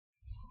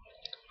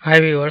Hi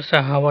viewers,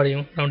 how are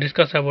you? Now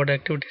discuss about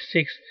activity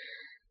 6.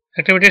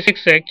 Activity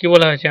 6 এ কি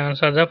বলা হয়েছে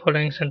answer the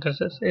following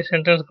sentences. এই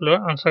sentence গুলো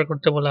আনসার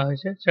করতে বলা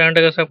হয়েছে।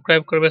 চ্যানেলটাকে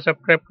সাবস্ক্রাইব করবে,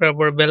 সাবস্ক্রাইব করার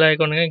পর বেল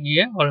আইকনে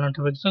গিয়ে অল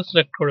নোটিফিকেশন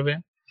সিলেক্ট করবে।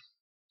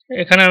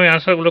 এখানে আমি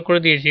আনসার গুলো করে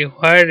দিয়েছি।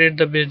 Why did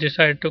the beast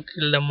decide to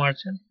kill the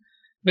merchant?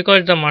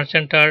 Because the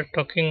merchant are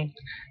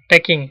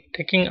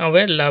taking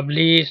away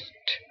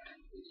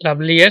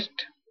loveliest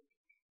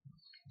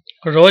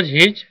rose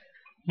his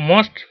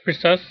most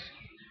precious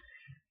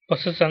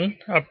possession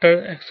after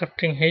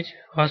accepting his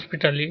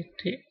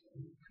hospitality.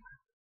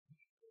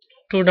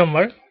 2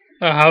 number.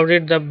 How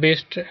did the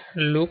beast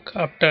look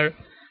after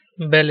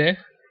Belle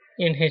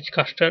in his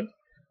castle?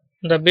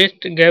 The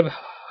beast gave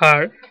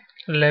her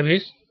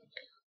lavish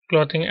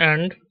clothing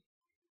and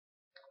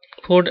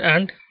food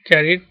and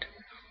carried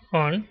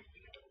on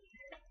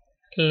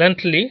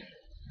lengthy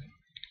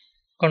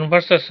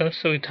conversations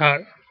with her.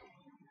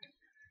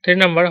 3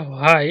 number.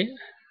 Why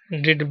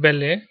did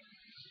Belle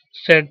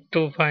said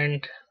to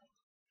find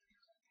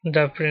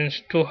the prince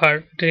to her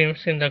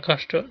dreams in the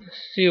castle?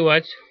 She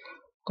was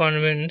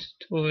convinced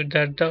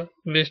that the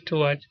beast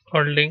was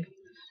holding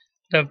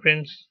the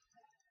prince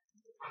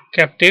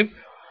captive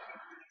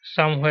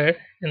somewhere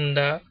in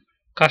the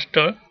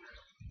castle.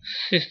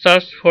 She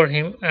searched for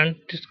him and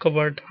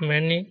discovered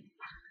many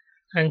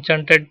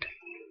enchanted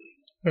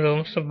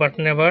rooms, but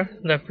never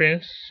the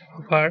prince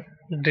of her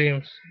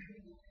dreams.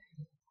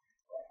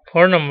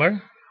 4 number.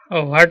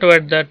 What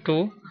were the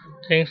two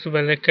things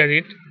Belle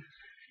carried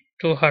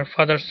to her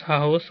father's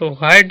house?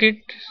 Why did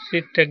she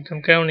take them?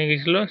 কেন নিয়ে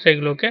গেছিল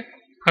সেগুলোকে?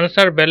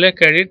 Answer. Belle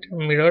carried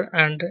mirror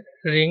and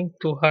ring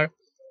to her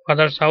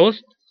father's house.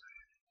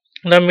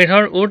 The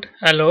mirror would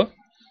allow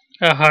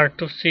her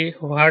to see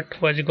what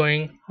was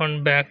going on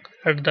back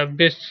at the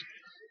beast's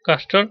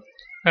castle,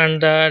 and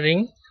the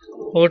ring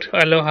would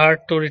allow her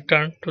to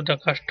return to the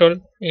castle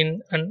in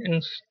an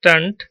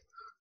instant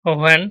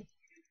when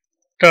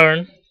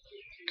turned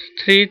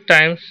 3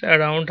 times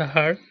around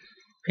her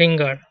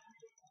finger.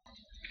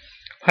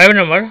 5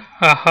 number.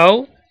 How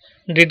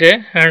did a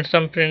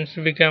handsome prince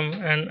become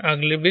an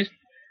ugly beast?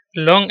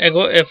 Long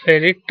ago a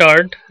fairy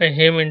turned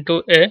him into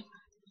a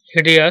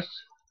hideous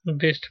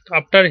beast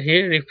after he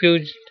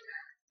refused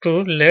to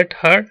let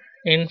her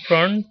in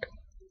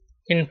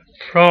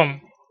from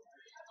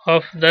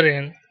of the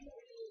rain.